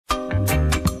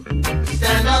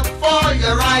up for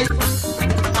your right.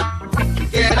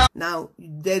 Get up. Now,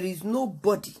 there is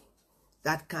nobody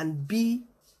that can be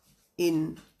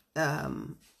in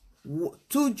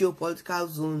two geopolitical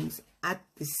zones at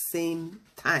the same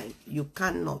time. You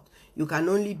cannot. You can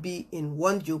only be in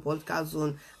one geopolitical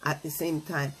zone at the same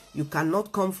time. You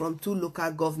cannot come from two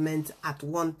local governments at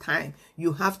one time.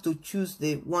 You have to choose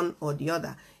the one or the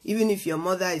other. Even if your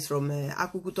mother is from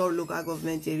Akukutor local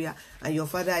government area and your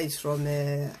father is from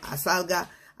Asalga,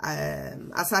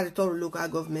 Asaritor local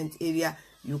government area,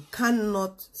 you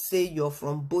cannot say you're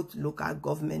from both local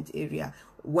government area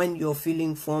when you're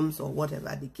filling forms or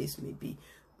whatever the case may be.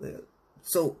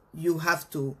 So you have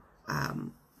to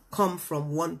come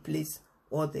from one place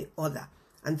or the other,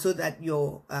 and so that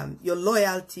your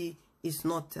loyalty is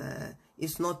not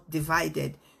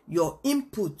divided, your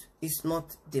input is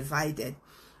not divided.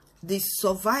 The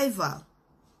survival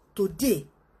today,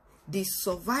 the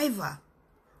survival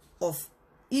of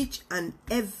each and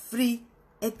every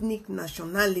ethnic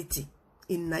nationality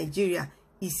in Nigeria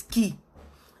is key.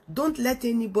 Don't let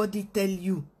anybody tell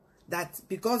you that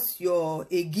because you're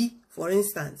a Gi, for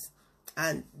instance,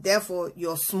 and therefore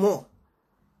you're small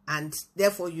and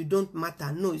therefore you don't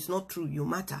matter. No, it's not true. You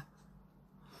matter.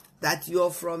 That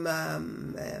you're from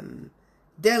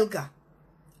Delga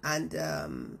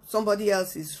and somebody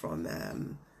else is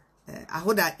from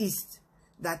Ahoda East,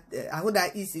 that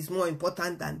Ahoda East is more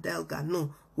important than Delga.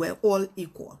 No, we're all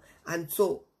equal. And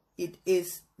so it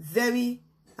is very,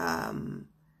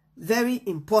 very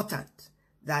important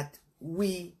that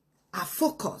we are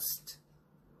focused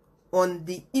on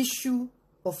the issue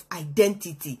of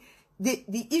identity.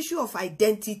 The issue of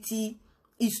identity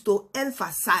is to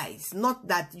emphasize not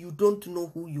that you don't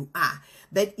know who you are,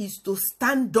 but is to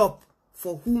stand up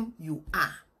for whom you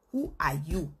are. Who are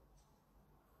you?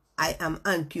 I am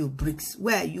Annkio Briggs.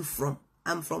 Where are you from?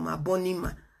 I'm from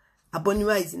Abonima.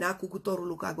 Abonima is in Akukutoro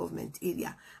local government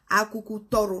area.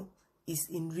 Akukutoro is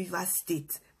in Rivers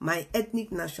State. My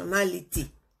ethnic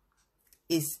nationality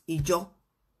is Ijo.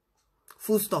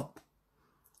 Full stop.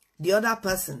 The other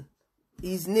person,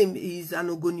 his name is an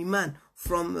Ogoni man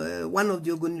from one of the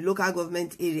Ogoni local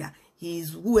government area. He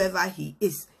is whoever he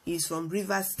is. He is from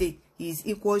Rivers State. He is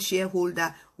equal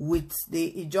shareholder with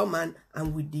the Ijo man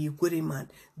and with the Ikwere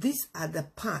man. These are the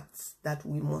paths that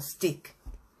we must take,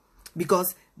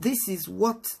 because this is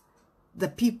what the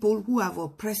people who have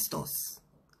oppressed us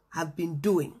have been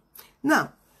doing.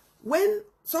 Now, when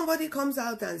somebody comes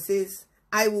out and says,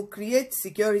 I will create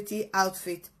security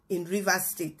outfit in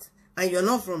Rivers State, and you're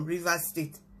not from Rivers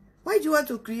State, why do you want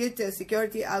to create a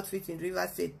security outfit in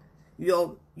Rivers State?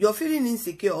 You're feeling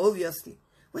insecure, obviously.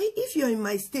 Well, if you're in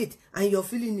my state and you're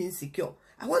feeling insecure,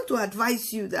 I want to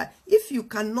advise you that if you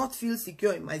cannot feel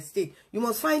secure in my state, you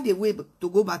must find a way to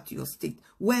go back to your state,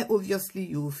 where obviously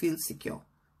you will feel secure.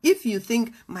 If you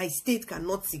think my state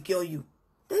cannot secure you,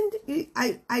 then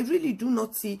I really do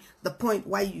not see the point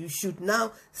why you should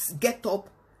now get up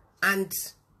and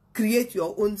create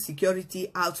your own security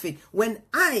outfit, when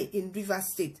I, in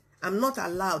Rivers State, am not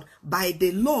allowed by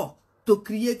the law to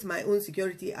create my own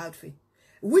security outfit.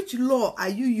 Which law are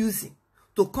you using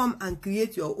to come and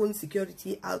create your own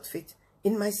security outfit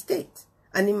in my state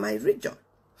and in my region?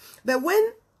 But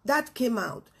when that came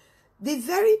out, the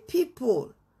very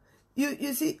people,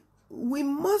 you see, we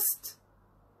must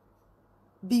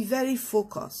be very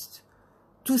focused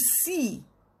to see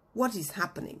what is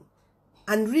happening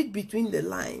and read between the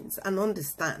lines and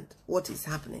understand what is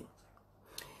happening.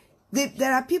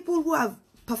 There are people who have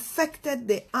perfected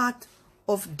the art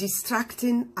of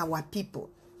distracting our people,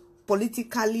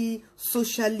 politically,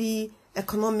 socially,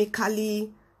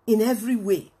 economically, in every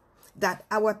way, that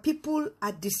our people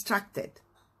are distracted.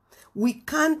 We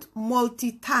can't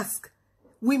multitask.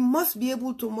 We must be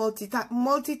able to multitask.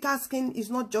 Multitasking is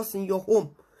not just in your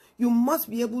home. You must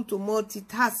be able to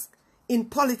multitask in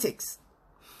politics.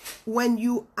 When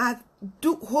you are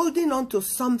holding on to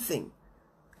something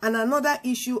and another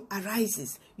issue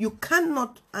arises, you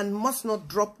cannot and must not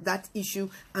drop that issue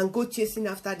and go chasing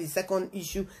after the second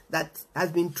issue that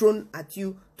has been thrown at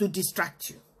you to distract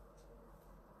you.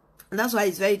 And that's why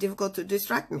it's very difficult to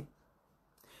distract me.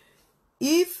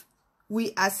 If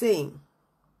we are saying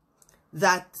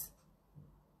that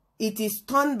it is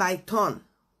turn by turn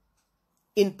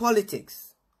in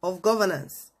politics of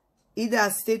governance, either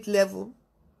at state level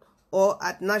or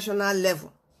at national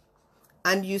level,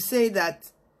 and you say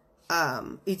that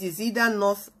it is either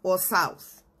north or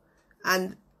south,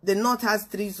 and the north has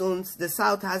 3 zones, the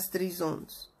south has 3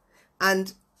 zones,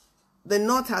 and the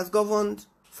north has governed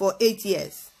for 8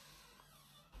 years,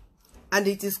 and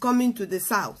it is coming to the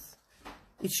south,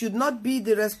 it should not be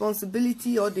the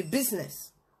responsibility or the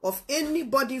business of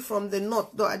anybody from the north,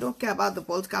 though I don't care about the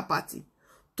political party,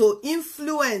 to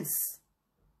influence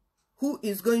who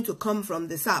is going to come from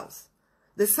the south.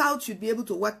 The south should be able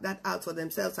to work that out for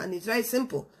themselves, and it's very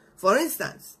simple. For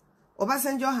instance,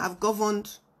 Obasanjo have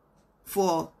governed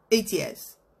for 8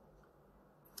 years.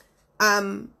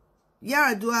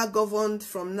 Yar'Adua governed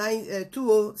from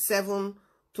 2007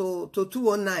 to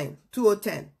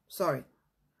 2010. Sorry.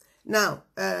 Now,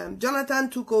 Jonathan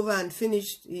took over and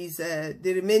finished his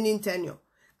the remaining tenure,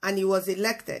 and he was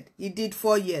elected. He did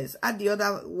 4 years. Add the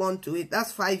other one to it,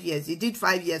 that's 5 years. He did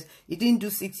 5 years. He didn't do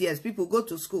 6 years. People, go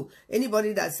to school.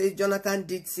 Anybody that says Jonathan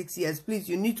did 6 years, please,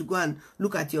 you need to go and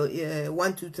look at your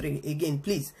 1, 2, 3 again,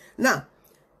 please. Now,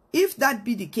 if that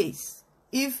be the case,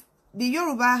 if the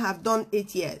Yoruba have done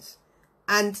 8 years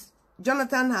and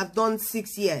Jonathan have done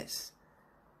 6 years,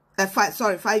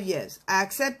 5 years, I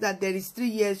accept that there is 3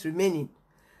 years remaining.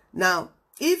 Now,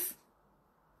 if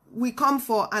we come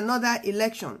for another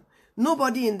election,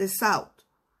 nobody in the south,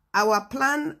 our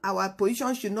plan, our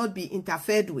position should not be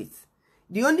interfered with.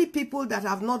 The only people that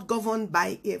have not governed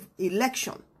by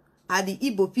election are the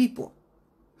Igbo people.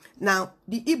 Now,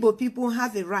 the Igbo people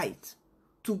have a right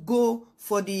to go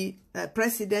for the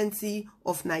presidency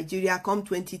of Nigeria come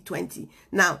 2020.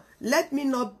 Now, let me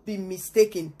not be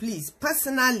mistaken, please.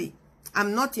 Personally,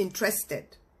 I'm not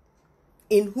interested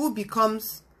in who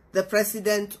becomes the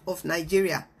president of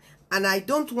Nigeria, and I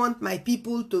don't want my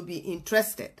people to be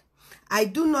interested. I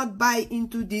do not buy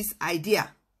into this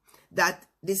idea that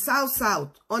the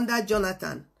South under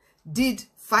Jonathan did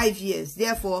 5 years.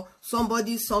 Therefore,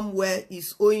 somebody somewhere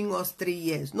is owing us 3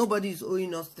 years. Nobody is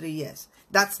owing us 3 years.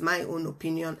 That's my own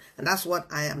opinion, and that's what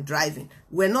I am driving.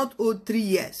 We're not owed 3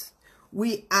 years.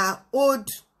 We are owed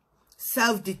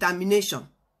self-determination.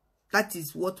 That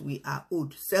is what we are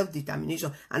owed,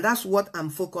 self-determination, and that's what I'm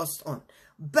focused on.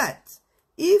 But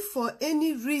if for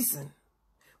any reason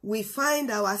we find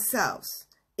ourselves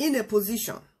in a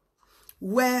position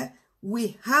where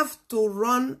we have to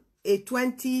run a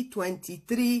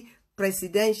 2023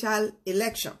 presidential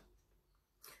election,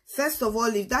 first of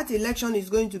all, if that election is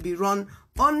going to be run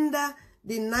under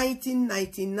the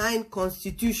 1999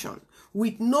 Constitution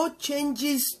with no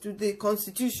changes to the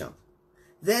Constitution,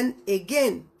 then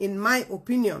again, in my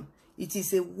opinion, it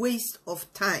is a waste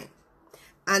of time.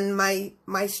 And my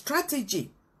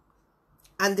strategy,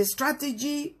 and the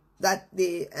strategy that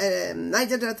the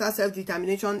Niger Delta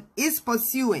Self-Determination is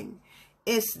pursuing,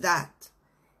 is that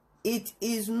it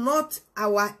is not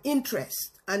our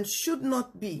interest and should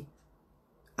not be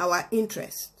our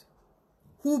interest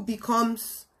who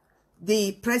becomes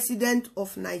the president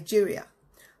of Nigeria.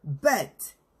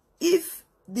 But if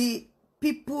the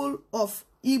people of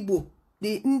Igbo,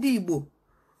 the Ndi-Igbo,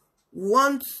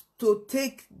 want to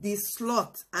take the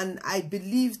slot, and I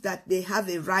believe that they have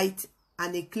a right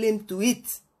and a claim to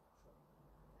it,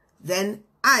 then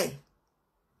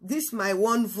this my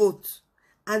one vote,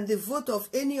 and the vote of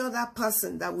any other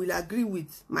person that will agree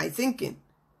with my thinking,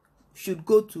 should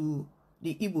go to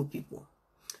the Igbo people.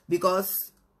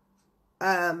 Because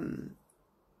Yar'Adua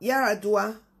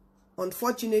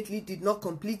unfortunately did not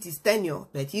complete his tenure,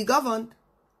 but he governed.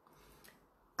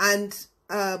 And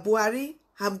Buhari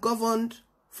have governed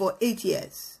for 8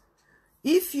 years.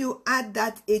 If you add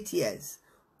that 8 years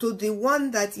to the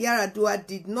one that Yar'Adua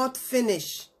did not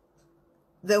finish,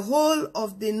 the whole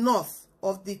of the north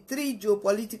of the 3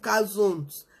 geopolitical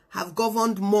zones have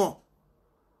governed more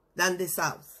than the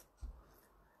south.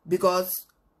 Because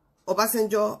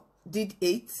Obasanjo did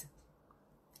 8,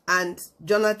 and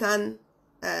Jonathan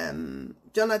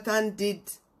did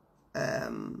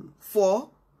 4,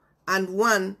 and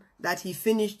 1 that he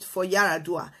finished for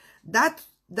Yar'Adua.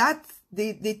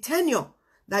 The tenure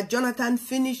that Jonathan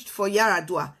finished for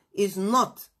Yar'Adua is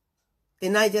not a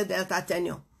Niger Delta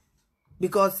tenure,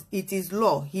 because it is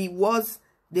law. He was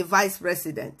the vice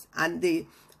president, and the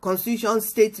constitution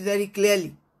states very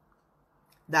clearly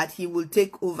that he will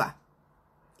take over.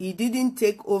 He didn't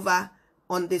take over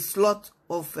on the slot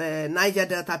of Niger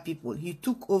Delta people. He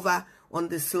took over on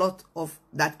the slot of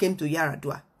that came to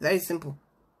Yar'Adua. Very simple.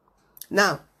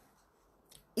 Now,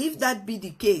 if that be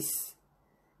the case,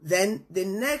 then the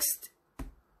next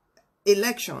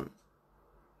election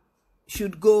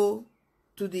should go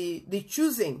to the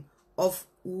choosing of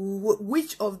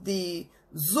which of the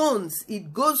zones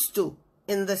it goes to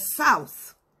in the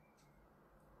south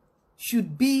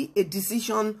should be a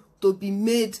decision to be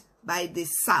made by the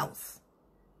south,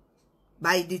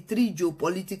 by the 3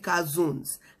 geopolitical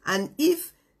zones. And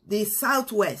if the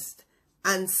southwest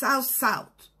and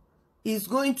south-south is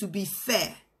going to be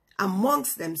fair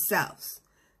amongst themselves,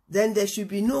 then there should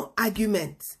be no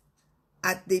argument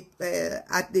at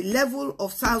the level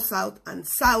of South and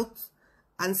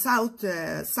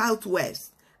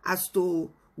Southwest as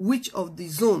to which of the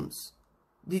zones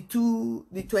the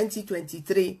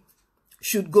 2023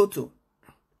 should go to.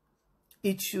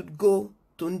 It should go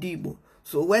to Ndibo.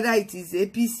 So whether it is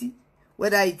APC,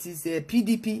 whether it is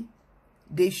PDP,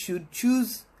 they should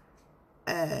choose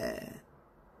an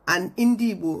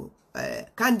Ndibo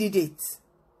candidate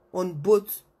on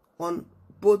both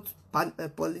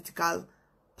political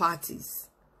parties,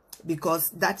 because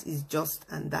that is just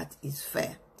and that is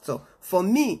fair. So for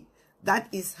me, that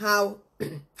is how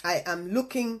I am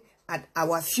looking at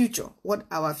our future, what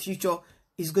our future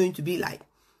is going to be like.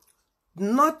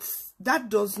 That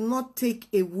does not take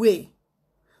away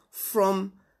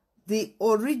from the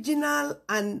original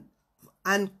and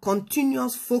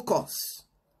continuous focus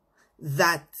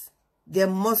that there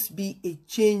must be a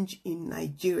change in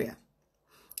Nigeria.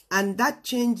 And that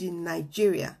change in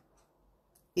Nigeria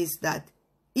is that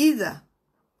either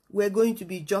we're going to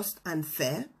be just and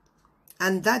fair,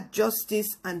 and that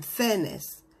justice and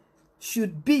fairness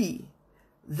should be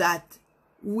that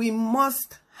we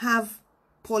must have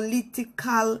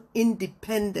political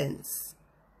independence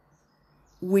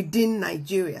within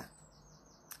Nigeria.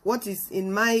 What is,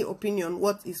 in my opinion,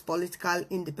 what is political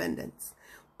independence?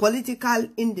 Political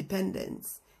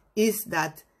independence is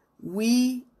that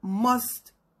we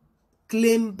must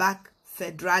claim back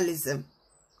federalism.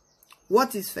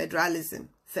 What is federalism?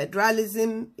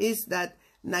 Federalism is that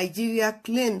Nigeria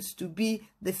claims to be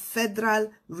the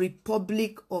Federal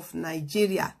Republic of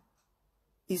Nigeria.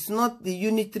 It's not the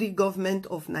unitary government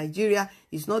of Nigeria.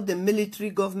 It's not the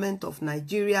military government of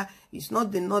Nigeria. It's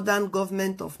not the northern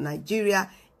government of Nigeria.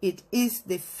 It is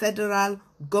the federal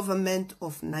government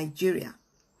of Nigeria.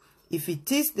 If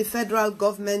it is the federal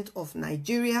government of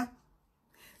Nigeria,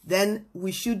 then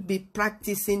we should be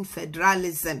practicing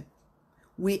federalism.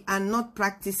 We are not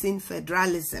practicing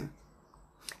federalism.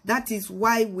 That is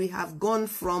why we have gone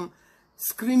from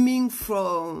screaming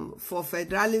for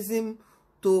federalism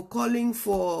to calling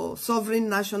for sovereign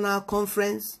national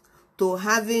conference, to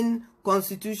having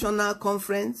constitutional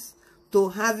conference, to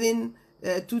having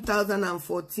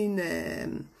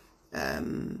 2014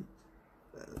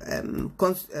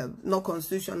 not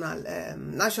constitutional,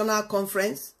 national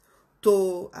conference,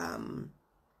 to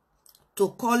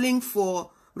calling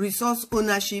for resource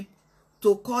ownership,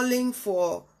 to calling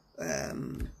for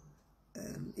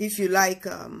if you like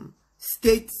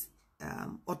state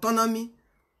autonomy,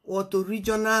 or to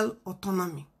regional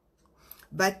autonomy.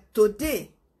 But today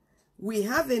we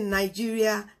have a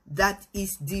Nigeria that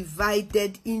is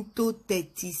divided into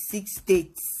 36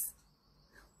 states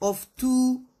of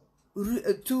two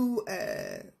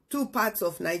parts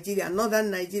of Nigeria, northern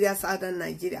Nigeria, southern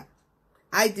Nigeria.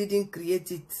 I didn't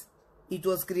create it. It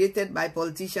was created by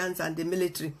politicians and the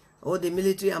military, or the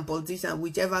military and politicians,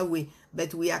 whichever way,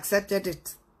 but we accepted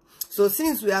it. So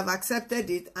since we have accepted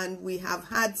it, and we have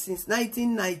had since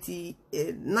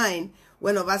 1999,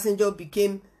 when Obasanjo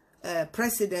became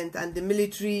president and the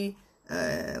military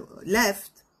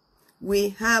left,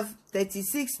 we have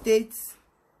 36 states,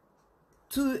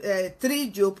 3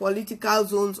 geopolitical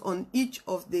zones on each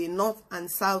of the north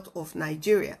and south of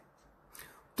Nigeria.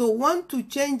 To want to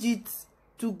change it,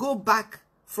 to go back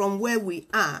from where we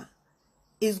are,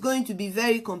 is going to be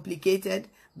very complicated,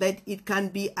 but it can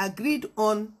be agreed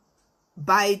on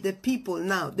by the people.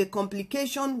 Now, the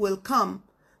complication will come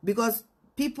because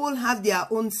people have their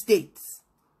own states.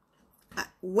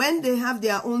 When they have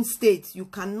their own states, you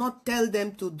cannot tell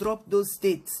them to drop those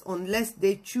states unless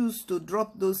they choose to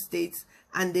drop those states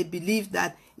and they believe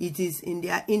that it is in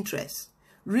their interest.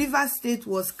 Rivers State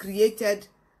was created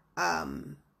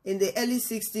in the early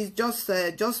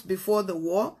 60s, just before the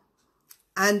war,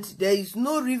 and there is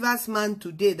no Rivers man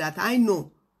today that I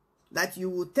know that you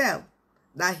will tell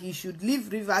that he should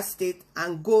leave Rivers State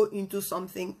and go into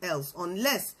something else,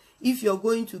 unless if you're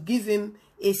going to give him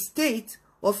a state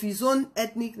of his own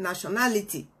ethnic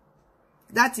nationality.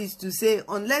 That is to say,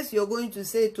 unless you're going to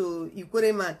say to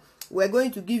Ikwere man, we're going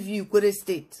to give you Ikwere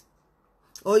State.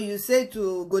 Or you say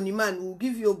to Ogoni man, we'll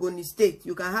give you Ogoni State.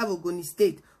 You can have Ogoni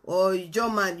State. Or Ijo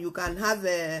man, you can have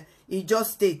a Ijo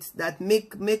State that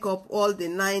make up all the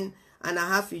 9.5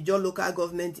 Ijo local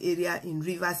government area in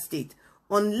Rivers State.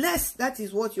 Unless that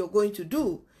is what you're going to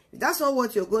do. If that's not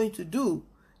what you're going to do,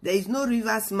 there is no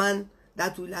Rivers man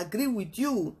that will agree with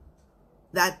you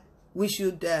that we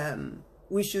should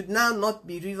now not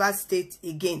be Rivers State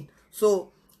again.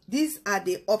 So these are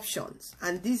the options,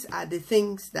 and these are the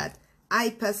things that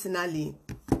I personally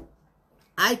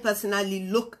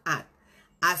look at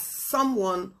as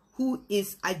someone who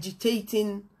is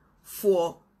agitating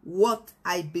for what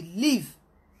I believe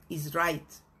is right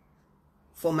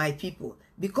for my people.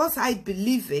 Because I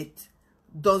believe it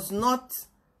does not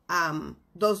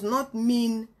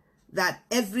mean that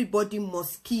everybody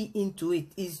must key into it.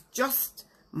 It's just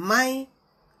my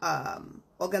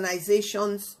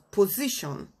organization's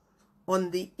position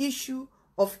on the issue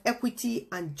of equity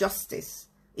and justice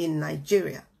in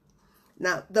Nigeria.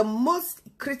 Now, the most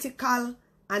critical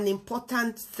and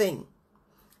important thing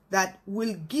that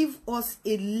will give us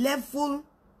a level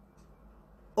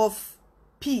of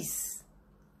peace,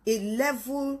 a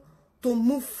level to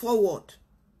move forward,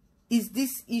 is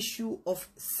this issue of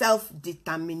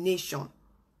self-determination.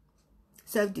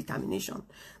 Self-determination.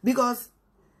 Because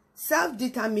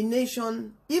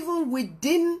self-determination, even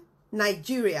within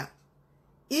Nigeria,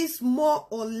 is more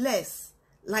or less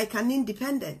like an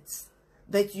independence,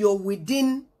 that you're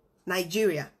within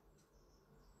Nigeria.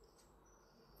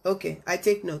 Okay, I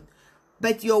take note.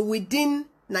 But you're within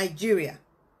Nigeria.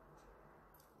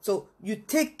 So you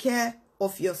take care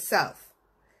of yourself.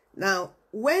 Now,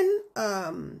 when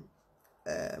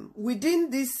within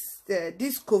this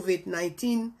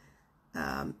COVID-19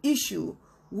 issue,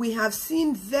 we have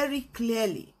seen very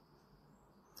clearly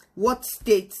what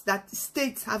states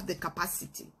have the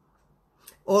capacity.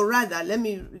 Or rather, let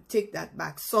me take that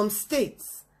back. Some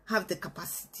states have the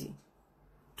capacity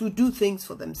to do things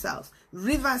for themselves.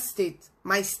 Rivers State,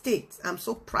 my state, I'm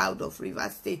so proud of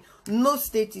Rivers State. No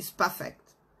state is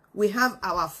perfect. We have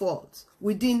our faults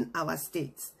within our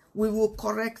states. We will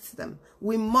correct them.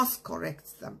 We must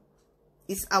correct them.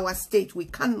 It's our state. We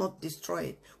cannot destroy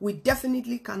it. We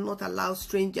definitely cannot allow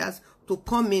strangers to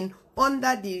come in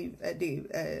under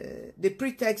the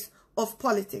pretext of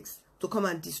politics to come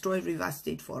and destroy Rivers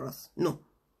State for us. No.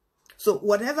 So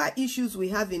whatever issues we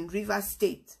have in Rivers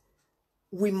State,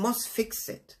 we must fix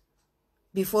it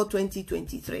before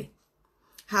 2023.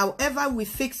 However we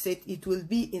fix it, it will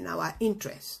be in our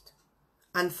interest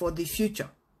and for the future.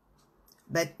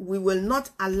 But we will not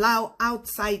allow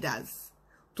outsiders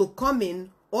to come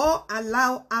in or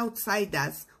allow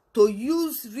outsiders to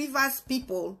use Rivers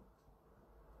people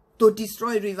to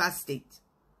destroy Rivers State.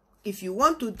 If you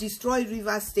want to destroy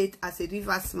Rivers State as a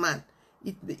Rivers man,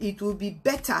 it will be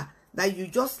better that you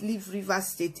just leave Rivers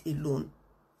State alone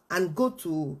and go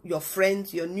to your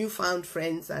friends, your newfound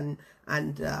friends, and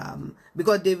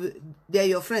because they're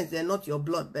your friends, they're not your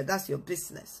blood, but that's your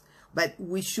business. But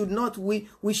we should not, we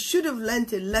should have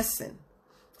learned a lesson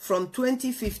from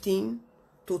 2015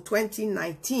 to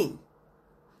 2019,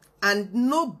 and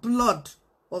no blood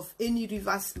of any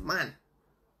Rivers man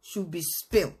should be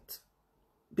spilled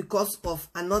because of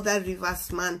another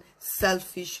Rivers man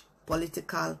selfish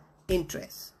political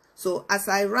interests. So as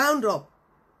I round up,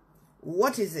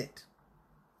 what is it?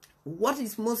 What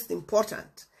is most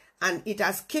important? And it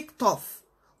has kicked off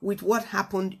with what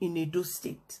happened in Edo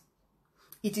State.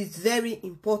 It is very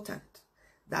important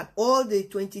that all the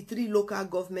 23 local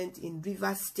governments in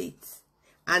Rivers State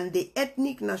and the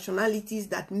ethnic nationalities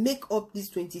that make up these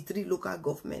 23 local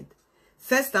governments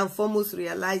first and foremost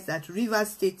realize that Rivers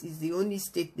State is the only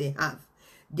state they have.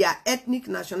 Their ethnic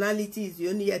nationality is the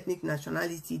only ethnic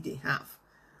nationality they have.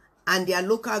 And their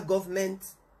local government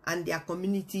and their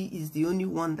community is the only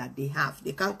one that they have.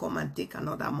 They can't come and take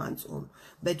another man's own.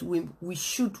 But we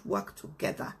should work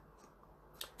together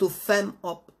to firm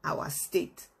up our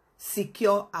state,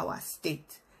 secure our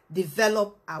state,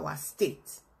 develop our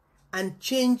state, and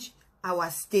change our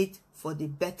state for the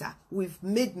better. We've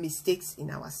made mistakes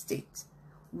in our state.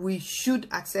 We should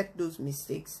accept those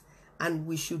mistakes and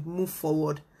we should move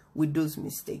forward with those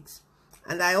mistakes.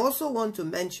 And I also want to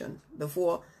mention,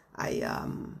 before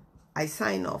I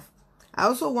sign off, I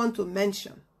also want to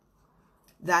mention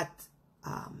that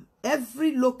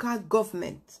every local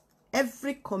government,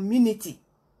 every community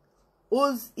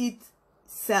owes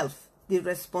itself the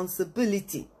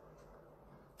responsibility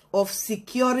of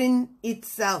securing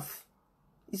itself.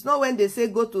 It's not when they say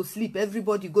go to sleep,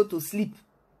 everybody go to sleep.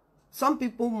 Some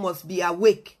people must be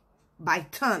awake by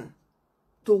turn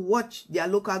to watch their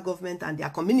local government and their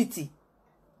community.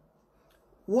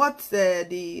 What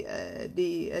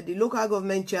the local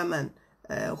government chairman,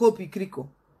 Hope Ikriko,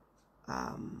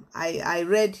 I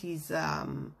read his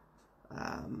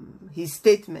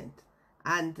statement,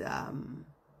 and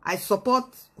I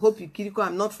support Hope Ikriko.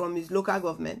 I'm not from his local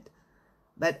government,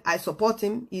 but I support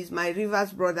him. He's my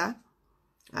Rivers brother,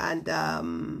 and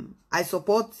I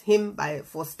support him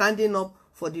for standing up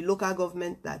for the local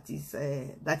government that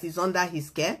is under his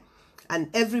care, and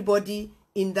everybody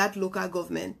in that local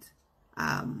government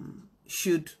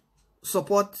should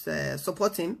support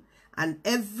him, and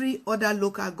every other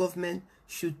local government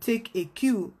should take a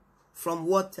cue from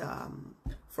what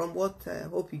from what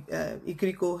Hope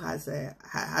Ikriko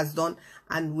has done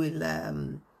and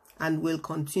will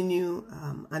continue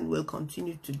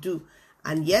to do.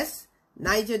 And yes,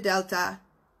 Niger Delta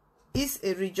is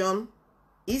a region,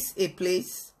 is a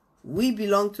place. We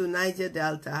belong to Niger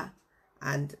Delta,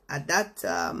 and at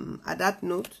that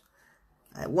note,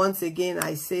 once again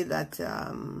I say that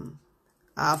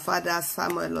our father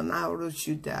Samuel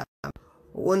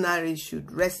Onaro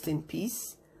should rest in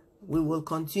peace. We will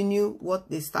continue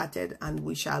what they started, and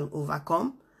we shall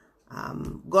overcome.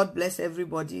 God bless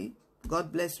everybody.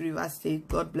 God bless Rivers State.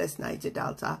 God bless Niger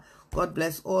Delta. God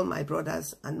bless all my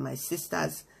brothers and my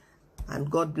sisters. And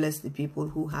God bless the people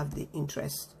who have the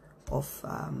interest of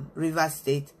Rivers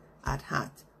State at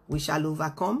heart. We shall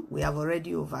overcome. We have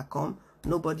already overcome.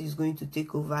 Nobody is going to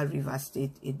take over Rivers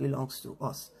State. It belongs to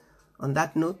us. On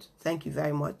that note, thank you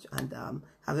very much, and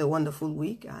have a wonderful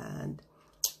week. And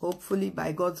hopefully,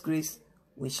 by God's grace,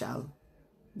 we shall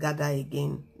gather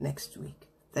again next week.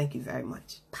 Thank you very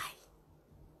much. Bye.